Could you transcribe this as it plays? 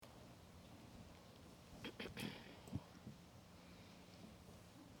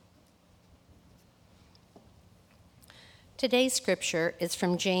Today's scripture is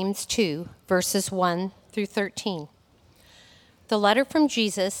from James 2, verses 1 through 13. The letter from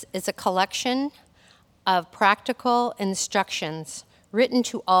Jesus is a collection of practical instructions written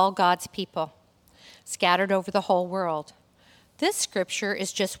to all God's people, scattered over the whole world. This scripture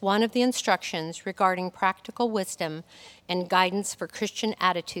is just one of the instructions regarding practical wisdom and guidance for Christian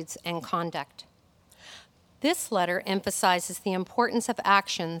attitudes and conduct. This letter emphasizes the importance of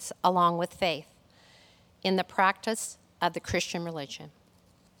actions along with faith in the practice of the Christian religion.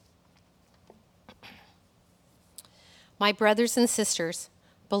 My brothers and sisters,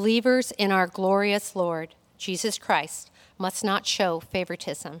 believers in our glorious Lord, Jesus Christ, must not show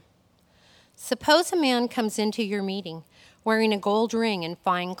favoritism. Suppose a man comes into your meeting wearing a gold ring and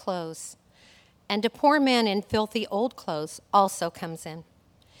fine clothes, and a poor man in filthy old clothes also comes in.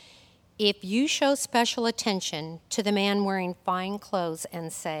 If you show special attention to the man wearing fine clothes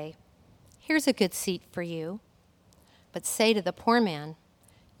and say, "Here's a good seat for you," but say to the poor man,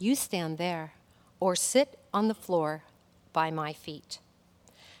 "You stand there, or sit on the floor by my feet,"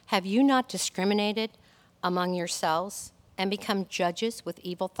 have you not discriminated among yourselves and become judges with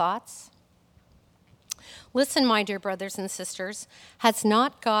evil thoughts? Listen, my dear brothers and sisters, has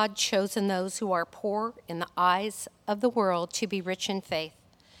not God chosen those who are poor in the eyes of the world to be rich in faith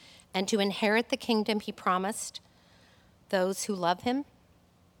and to inherit the kingdom he promised those who love him?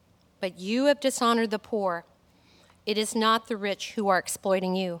 But you have dishonored the poor. It is not the rich who are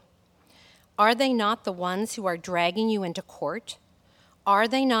exploiting you. Are they not the ones who are dragging you into court? Are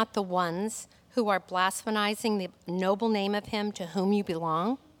they not the ones who are blaspheming the noble name of him to whom you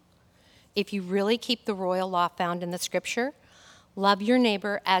belong? If you really keep the royal law found in the scripture, love your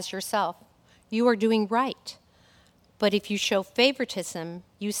neighbor as yourself, you are doing right. But if you show favoritism,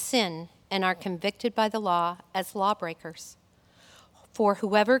 you sin and are convicted by the law as lawbreakers. For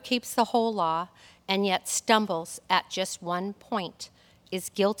whoever keeps the whole law and yet stumbles at just one point is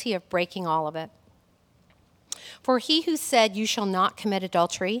guilty of breaking all of it. For he who said, "You shall not commit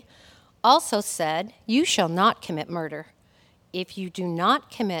adultery," also said, "You shall not commit murder." If you do not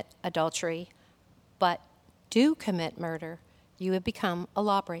commit adultery, but do commit murder, you have become a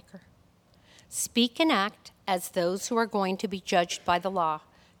lawbreaker. Speak and act as those who are going to be judged by the law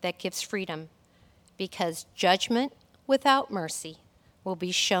that gives freedom, because judgment without mercy will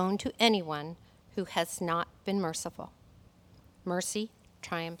be shown to anyone who has not been merciful. Mercy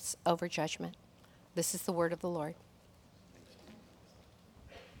triumphs over judgment. This is the word of the Lord.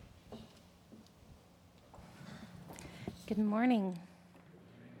 Good morning.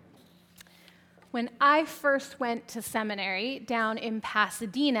 When I first went to seminary down in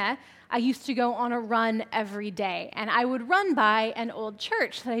Pasadena, I used to go on a run every day, and I would run by an old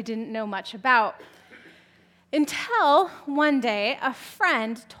church that I didn't know much about. Until one day, a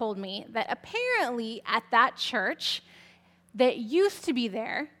friend told me that apparently at that church that used to be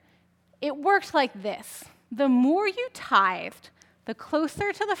there, it worked like this. The more you tithed, the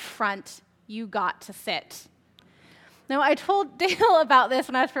closer to the front you got to sit. Now, I told Dale about this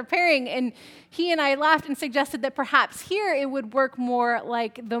when I was preparing, and he and I laughed and suggested that perhaps here it would work more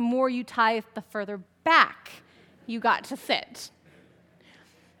like the more you tithe, the further back you got to sit.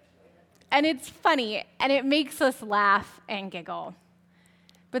 And it's funny, and it makes us laugh and giggle.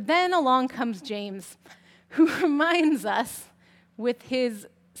 But then along comes James, who reminds us, with his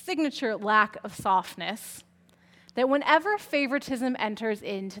signature lack of softness, that whenever favoritism enters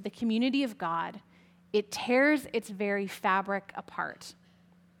into the community of God, it tears its very fabric apart.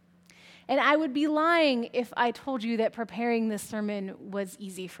 And I would be lying if I told you that preparing this sermon was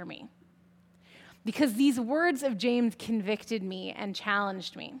easy for me, because these words of James convicted me and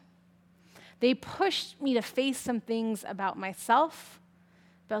challenged me. They pushed me to face some things about myself,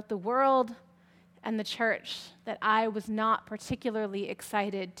 about the world, and the church that I was not particularly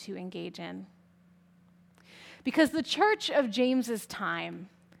excited to engage in. Because the church of James's time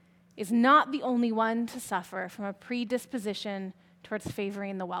is not the only one to suffer from a predisposition towards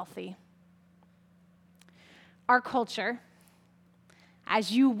favoring the wealthy. Our culture,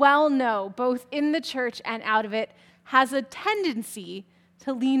 as you well know, both in the church and out of it, has a tendency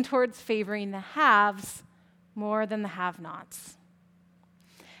to lean towards favoring the haves more than the have-nots.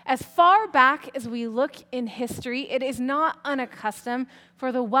 As far back as we look in history, it is not unaccustomed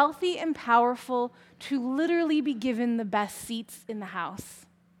for the wealthy and powerful to literally be given the best seats in the house.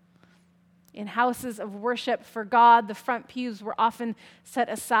 In houses of worship for God, the front pews were often set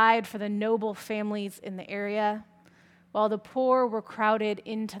aside for the noble families in the area, while the poor were crowded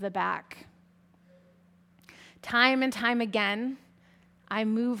into the back. Time and time again, I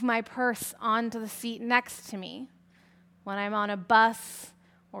move my purse onto the seat next to me when I'm on a bus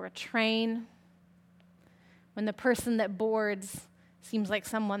or a train. when the person that boards seems like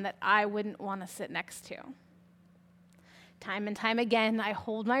someone that I wouldn't want to sit next to. Time and time again, I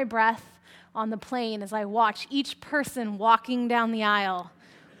hold my breath on the plane as I watch each person walking down the aisle,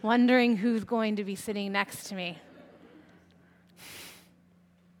 wondering who's going to be sitting next to me.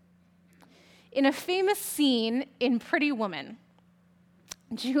 In a famous scene in Pretty Woman,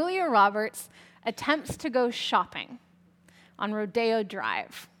 Julia Roberts attempts to go shopping on Rodeo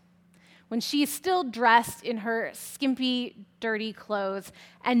Drive when she's still dressed in her skimpy, dirty clothes,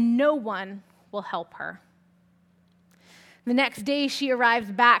 and no one will help her. The next day, she arrives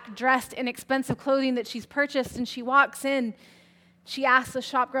back dressed in expensive clothing that she's purchased, and she walks in. She asks the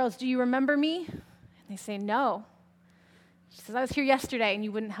shop girls, "Do you remember me?" And they say, "No." She says, "I was here yesterday, and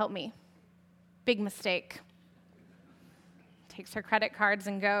you wouldn't help me." Big mistake. Takes her credit cards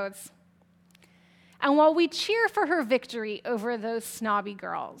and goes. And while we cheer for her victory over those snobby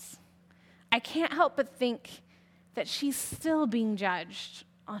girls, I can't help but think that she's still being judged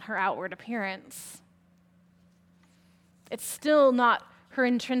on her outward appearance. It's still not her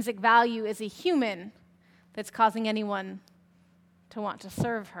intrinsic value as a human that's causing anyone to want to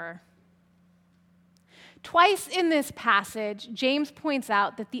serve her. Twice in this passage, James points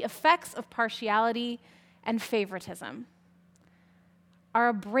out that the effects of partiality and favoritism are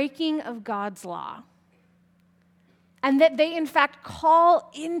a breaking of God's law, and that they, in fact,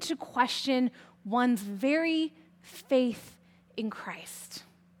 call into question one's very faith in Christ.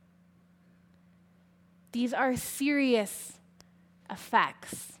 These are serious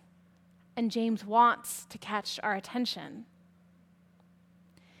effects, and James wants to catch our attention.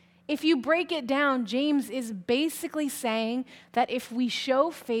 If you break it down, James is basically saying that if we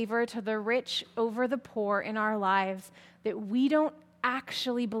show favor to the rich over the poor in our lives, that we don't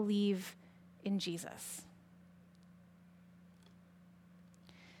actually believe in Jesus.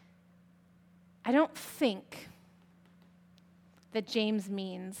 I don't think that James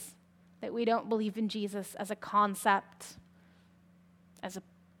means that we don't believe in Jesus as a concept, as a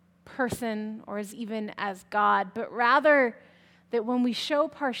person, or even as God, but rather that when we show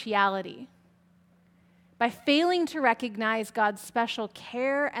partiality, by failing to recognize God's special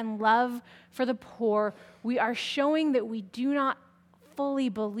care and love for the poor, we are showing that we do not fully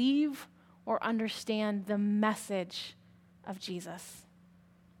believe or understand the message of Jesus.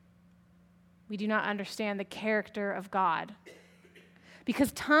 We do not understand the character of God.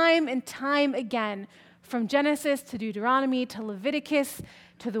 Because time and time again, from Genesis to Deuteronomy to Leviticus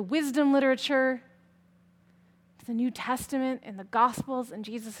to the wisdom literature, to the New Testament and the Gospels and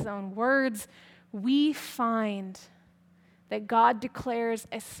Jesus' own words, we find that God declares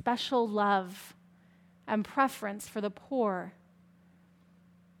a special love and preference for the poor.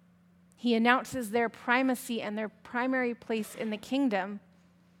 He announces their primacy and their primary place in the kingdom.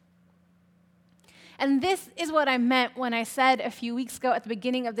 And this is what I meant when I said a few weeks ago at the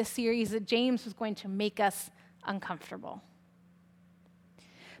beginning of this series that James was going to make us uncomfortable.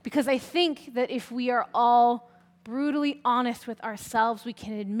 Because I think that if we are all brutally honest with ourselves, we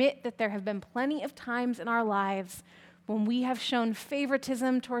can admit that there have been plenty of times in our lives when we have shown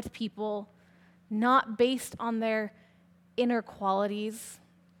favoritism towards people not based on their inner qualities,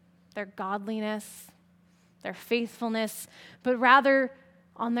 their godliness, their faithfulness, but rather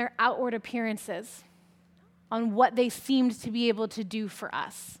on their outward appearances, on what they seemed to be able to do for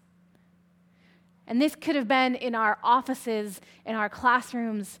us. And this could have been in our offices, in our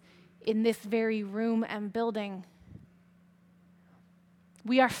classrooms, in this very room and building.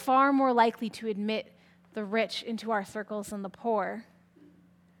 We are far more likely to admit the rich into our circles than the poor.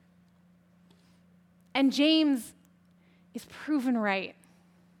 And James is proven right.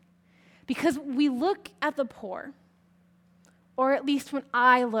 Because we look at the poor, or at least when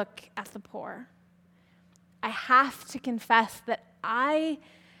I look at the poor, I have to confess that I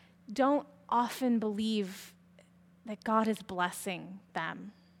don't often believe that God is blessing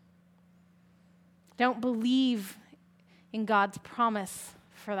them. Don't believe in God's promise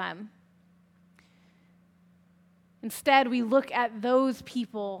for them. Instead, we look at those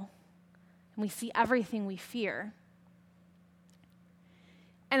people and we see everything we fear.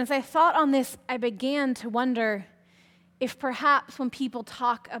 And as I thought on this, I began to wonder if perhaps when people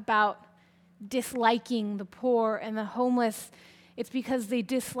talk about disliking the poor and the homeless, it's because they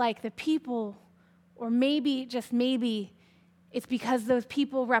dislike the people, or maybe, just maybe, it's because those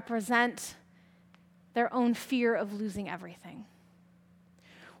people represent their own fear of losing everything.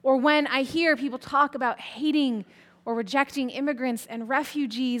 Or when I hear people talk about hating or rejecting immigrants and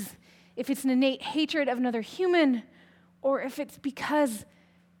refugees, if it's an innate hatred of another human, or if it's because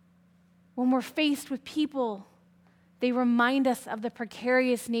when we're faced with people, they remind us of the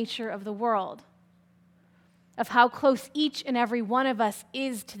precarious nature of the world. of how close each and every one of us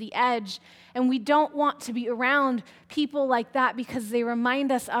is to the edge. And we don't want to be around people like that because they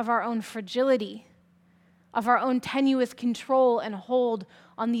remind us of our own fragility, of our own tenuous control and hold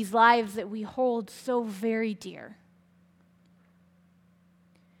on these lives that we hold so very dear.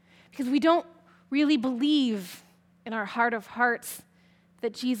 Because we don't really believe in our heart of hearts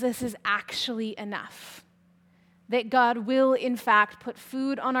that Jesus is actually enough, that God will, in fact, put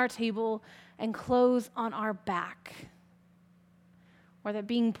food on our table and clothes on our back, or that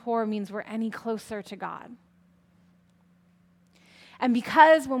being poor means we're any closer to God. And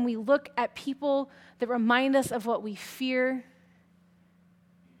because when we look at people that remind us of what we fear,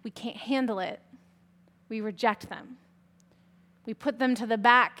 we can't handle it, we reject them. We put them to the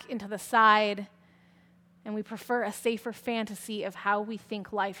back, into the side, and we prefer a safer fantasy of how we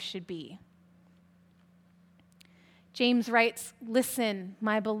think life should be. James writes, "Listen,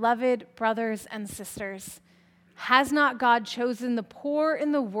 my beloved brothers and sisters, has not God chosen the poor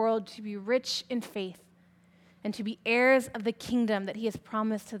in the world to be rich in faith and to be heirs of the kingdom that he has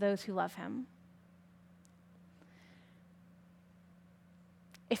promised to those who love him?"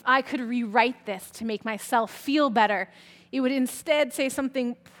 If I could rewrite this to make myself feel better, it would instead say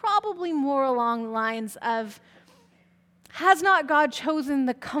something probably more along the lines of, has not God chosen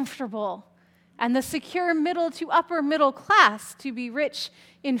the comfortable and the secure middle to upper middle class to be rich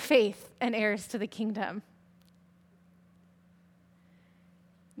in faith and heirs to the kingdom?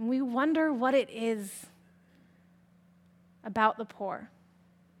 And we wonder what it is about the poor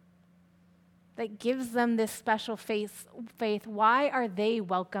that gives them this special faith. Why are they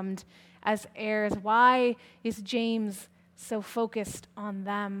welcomed as heirs? Why is James so focused on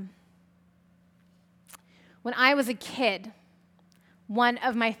them? When I was a kid, one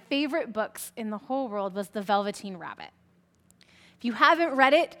of my favorite books in the whole world was The Velveteen Rabbit. If you haven't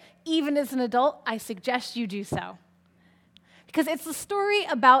read it, even as an adult, I suggest you do so. Because it's a story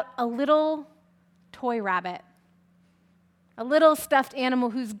about a little toy rabbit, a little stuffed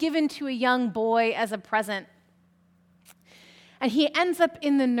animal who's given to a young boy as a present. And he ends up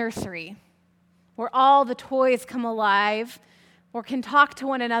in the nursery, where all the toys come alive or can talk to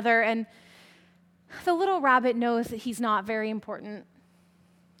one another, and the little rabbit knows that he's not very important.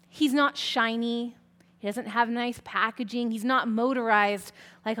 He's not shiny. He doesn't have nice packaging. He's not motorized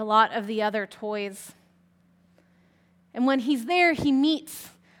like a lot of the other toys. And when he's there, he meets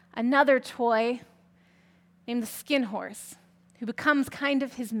another toy named the Skin Horse, who becomes kind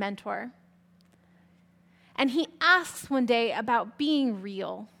of his mentor. And he asks one day about being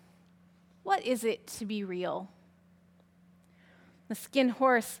real. What is it to be real? The Skin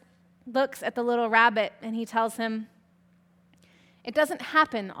Horse looks at the little rabbit and he tells him, it doesn't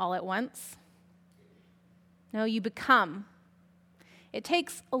happen all at once. No, you become. It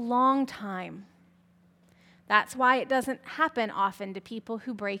takes a long time. That's why it doesn't happen often to people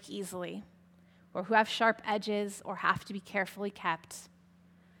who break easily, or who have sharp edges, or have to be carefully kept.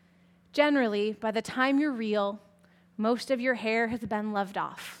 Generally, by the time you're real, most of your hair has been loved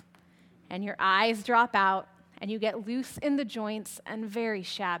off, and your eyes drop out, and you get loose in the joints and very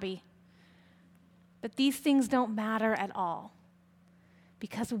shabby. But these things don't matter at all,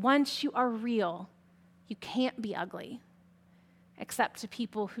 because once you are real, you can't be ugly, except to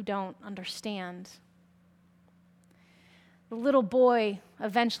people who don't understand. The little boy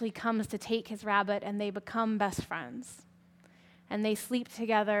eventually comes to take his rabbit, and they become best friends. And they sleep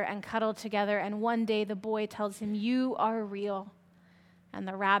together and cuddle together, and one day the boy tells him, "You are real," and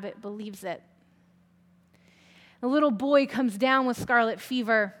the rabbit believes it. The little boy comes down with scarlet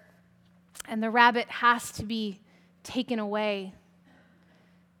fever, and the rabbit has to be taken away,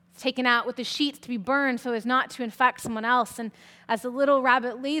 taken out with the sheets to be burned so as not to infect someone else. And as the little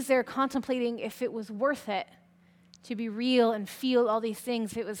rabbit lays there contemplating if it was worth it to be real and feel all these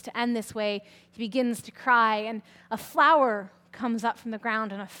things, if it was to end this way, he begins to cry, and a flower comes up from the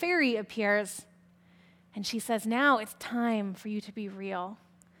ground, and a fairy appears, and she says, "Now it's time for you to be real."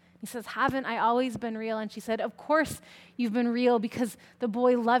 He says, "Haven't I always been real?" And she said, "Of course you've been real, because the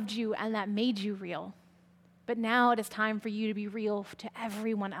boy loved you and that made you real. But now it is time for you to be real to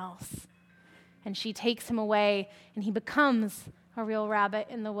everyone else." And she takes him away, and he becomes a real rabbit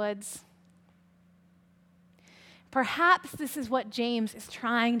in the woods. Perhaps this is what James is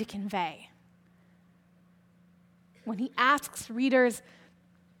trying to convey when he asks readers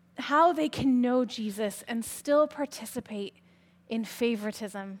how they can know Jesus and still participate in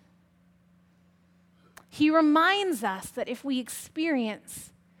favoritism. He reminds us that if we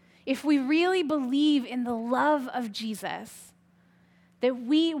really believe in the love of Jesus, that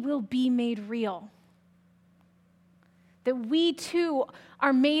we will be made real. That we too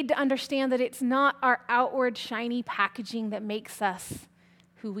are made to understand that it's not our outward shiny packaging that makes us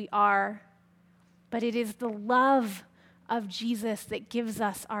who we are, but it is the love of Jesus that gives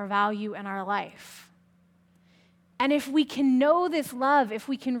us our value and our life. And if we can know this love, if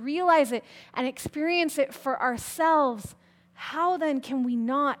we can realize it and experience it for ourselves, how then can we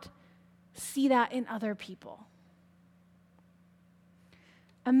not see that in other people?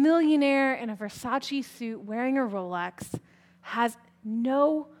 A millionaire in a Versace suit wearing a Rolex has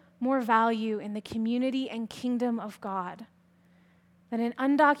no more value in the community and kingdom of God than an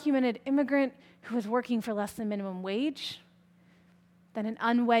undocumented immigrant who is working for less than minimum wage, than an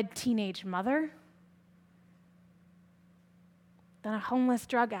unwed teenage mother, than a homeless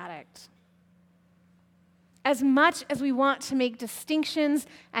drug addict. As much as we want to make distinctions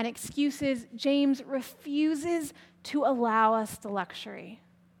and excuses, James refuses to allow us the luxury.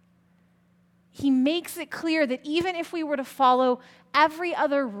 He makes it clear that even if we were to follow every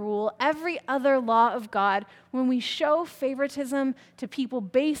other rule, every other law of God, when we show favoritism to people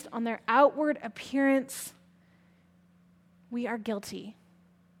based on their outward appearance, we are guilty.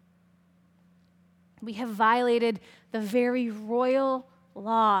 We have violated the very royal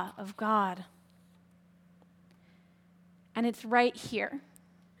law of God. And it's right here,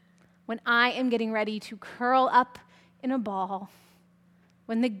 when I am getting ready to curl up in a ball,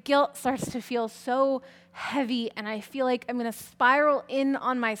 when the guilt starts to feel so heavy and I feel like I'm going to spiral in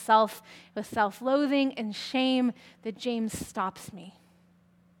on myself with self-loathing and shame, that James stops me.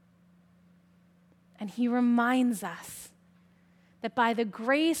 And he reminds us that by the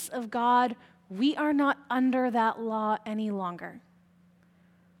grace of God, we are not under that law any longer.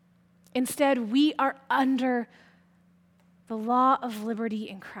 Instead, we are under the law of liberty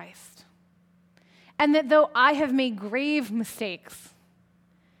in Christ. And that though I have made grave mistakes,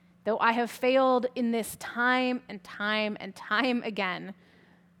 though I have failed in this time and time and time again,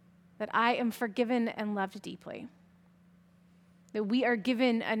 that I am forgiven and loved deeply. That we are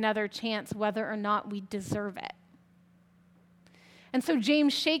given another chance whether or not we deserve it. And so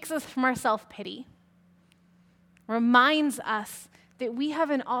James shakes us from our self-pity, reminds us that we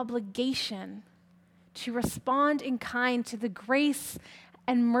have an obligation to respond in kind to the grace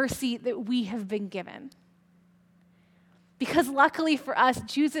and mercy that we have been given. Because luckily for us,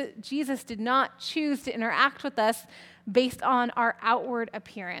 Jesus did not choose to interact with us based on our outward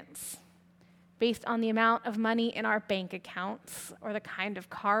appearance, based on the amount of money in our bank accounts or the kind of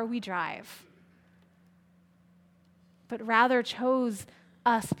car we drive, but rather chose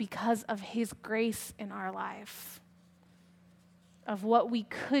us because of his grace in our life, of what we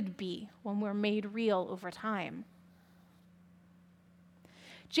could be when we're made real over time.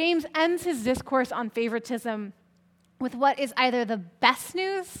 James ends his discourse on favoritism with what is either the best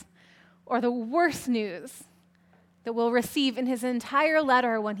news or the worst news that we'll receive in his entire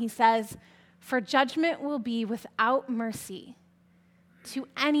letter when he says, "For judgment will be without mercy to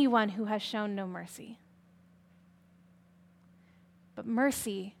anyone who has shown no mercy. But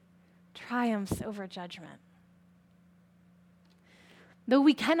mercy triumphs over judgment." Though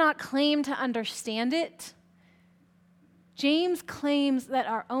we cannot claim to understand it, James claims that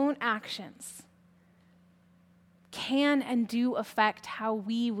our own actions can and do affect how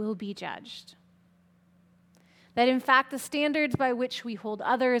we will be judged. That in fact, the standards by which we hold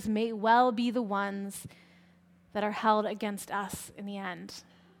others may well be the ones that are held against us in the end.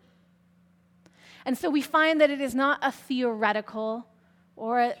 And so we find that it is not a theoretical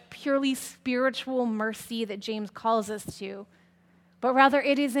or a purely spiritual mercy that James calls us to, but rather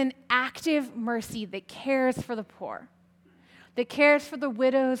it is an active mercy that cares for the poor, that cares for the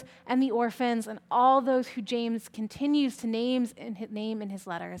widows and the orphans and all those who James continues to name in his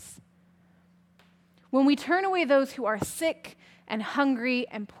letters. When we turn away those who are sick and hungry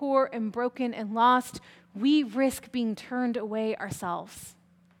and poor and broken and lost, we risk being turned away ourselves.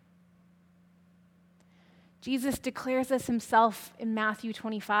 Jesus declares this himself in Matthew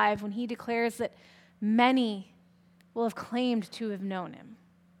 25 when he declares that many will have claimed to have known him.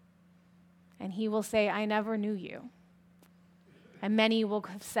 And he will say, "I never knew you." And many will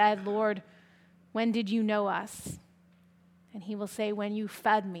have said, "Lord, when did you know us?" And he will say, "When you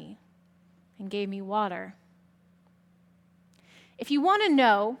fed me and gave me water." If you want to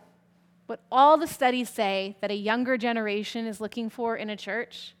know what all the studies say that a younger generation is looking for in a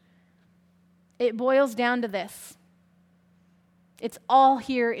church, it boils down to this. It's all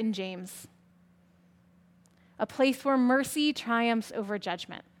here in James. A place where mercy triumphs over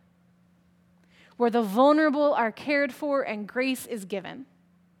judgment, where the vulnerable are cared for and grace is given.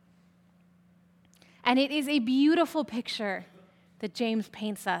 And it is a beautiful picture that James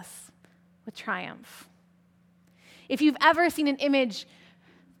paints us with triumph. If you've ever seen an image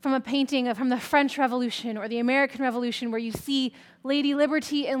from a painting from the French Revolution or the American Revolution where you see Lady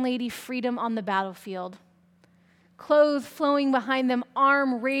Liberty and Lady Freedom on the battlefield, clothes flowing behind them,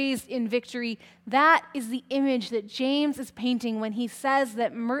 arm raised in victory, that is the image that James is painting when he says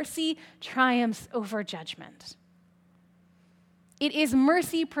that mercy triumphs over judgment. It is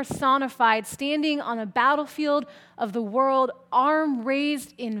mercy personified, standing on a battlefield of the world, arm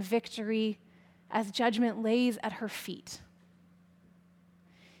raised in victory as judgment lays at her feet.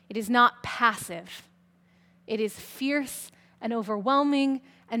 It is not passive. It is fierce and overwhelming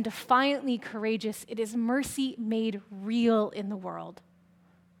and defiantly courageous. It is mercy made real in the world.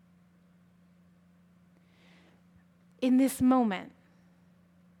 In this moment,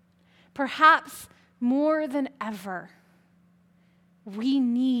 perhaps more than ever, we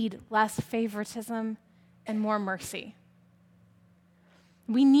need less favoritism and more mercy.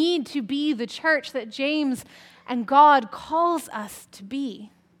 We need to be the church that James and God calls us to be.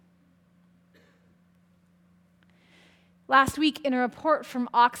 Last week, in a report from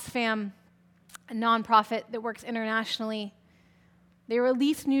Oxfam, a nonprofit that works internationally, they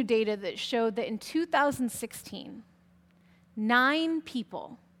released new data that showed that in 2016, 9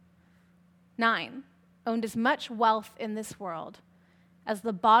 people owned as much wealth in this world as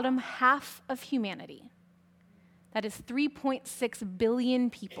the bottom half of humanity. That is 3.6 billion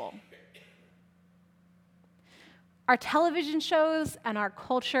people. Our television shows and our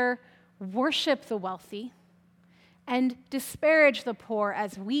culture worship the wealthy and disparage the poor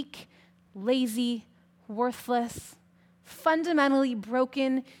as weak, lazy, worthless, fundamentally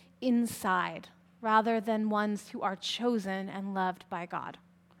broken inside, rather than ones who are chosen and loved by God.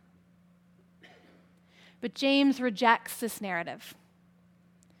 But James rejects this narrative.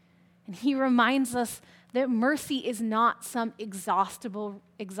 And he reminds us that mercy is not some exhaustible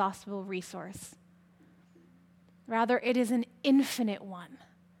resource. Rather, it is an infinite one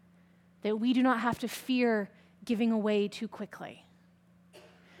that we do not have to fear giving away too quickly.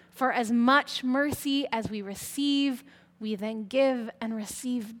 For as much mercy as we receive, we then give and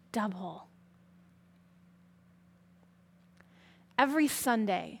receive double. Every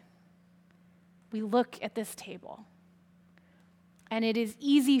Sunday, we look at this table, and it is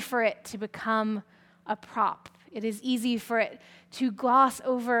easy for it to become a prop. It is easy for it to gloss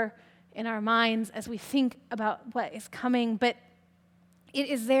over in our minds as we think about what is coming, but it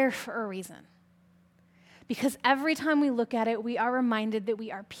is there for a reason. Because every time we look at it, we are reminded that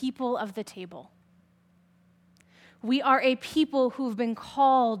we are people of the table. We are a people who've been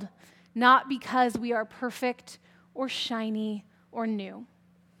called not because we are perfect or shiny or new,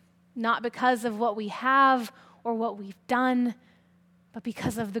 not because of what we have or what we've done, but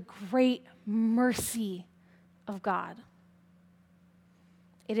because of the great mercy of God.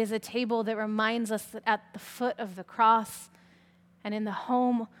 It is a table that reminds us that at the foot of the cross and in the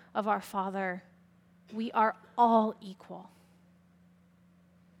home of our Father, we are all equal.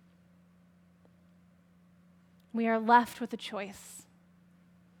 We are left with a choice.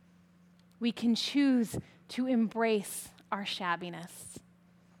 We can choose to embrace our shabbiness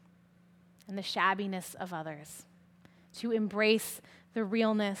and the shabbiness of others, to embrace the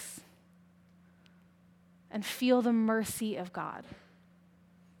realness and feel the mercy of God.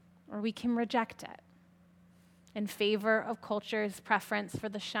 Or we can reject it in favor of culture's preference for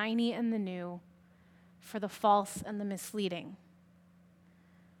the shiny and the new, for the false and the misleading.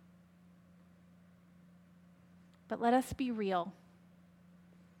 But let us be real.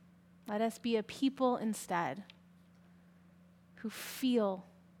 Let us be a people instead who feel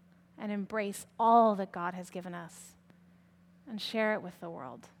and embrace all that God has given us and share it with the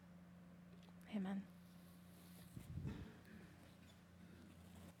world. Amen.